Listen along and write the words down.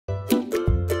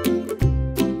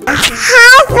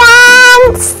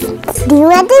Do you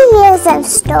want to hear some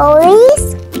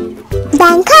stories?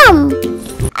 Then come.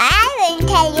 I will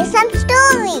tell you some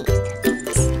stories.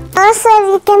 Also,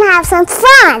 we can have some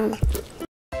fun.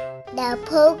 The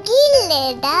Poky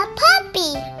Little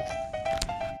Puppy.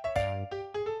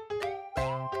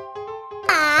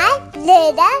 5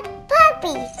 little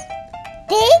puppies.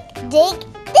 Dig, dig,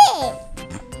 dig.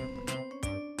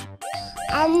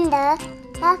 Under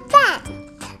the fence.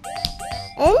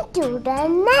 Into the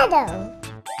meadow.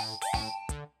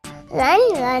 Run,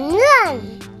 run, run.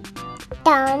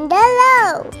 Down the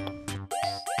road.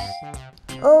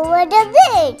 Over the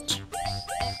bridge.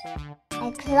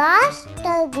 Across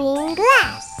the green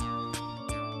grass.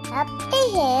 Up the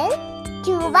hill,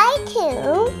 2 by 2.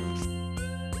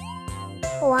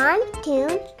 1, 2,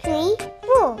 3,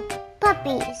 4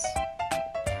 puppies.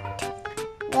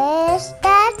 There's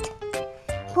that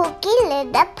Poky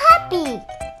Little Puppy.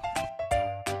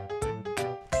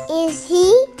 Is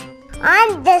he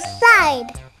on this side?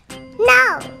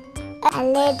 No, a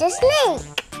little snake.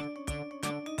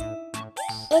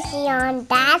 Is he on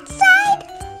that side?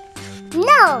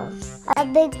 No, a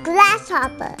big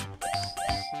grasshopper.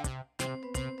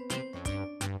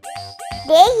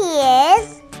 There he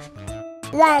is.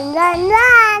 Run, run,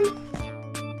 run.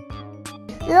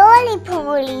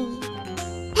 Roly-poly.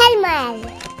 Pell-mell.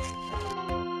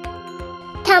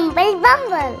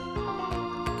 Tumble-bumble.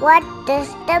 What does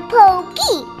the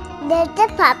Poky Little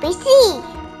Puppy see?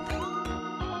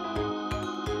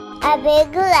 A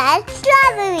big red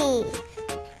strawberry.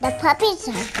 The puppies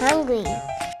are hungry.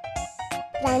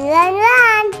 Run, run,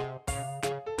 run.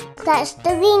 Cross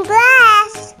the green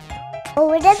grass.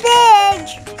 Over the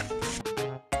bridge.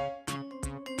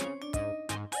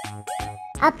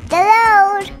 Up the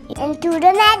road. Into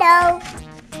the meadow.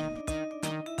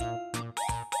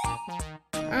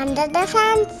 Under the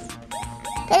fence.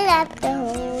 Fill up the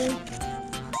hole.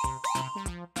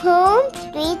 Home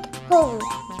sweet home.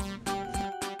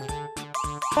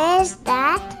 Where's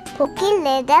that Poky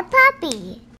Little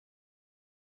Puppy?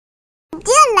 Did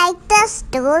you like the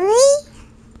story?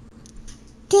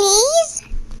 Please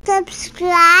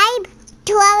subscribe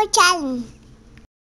to our channel.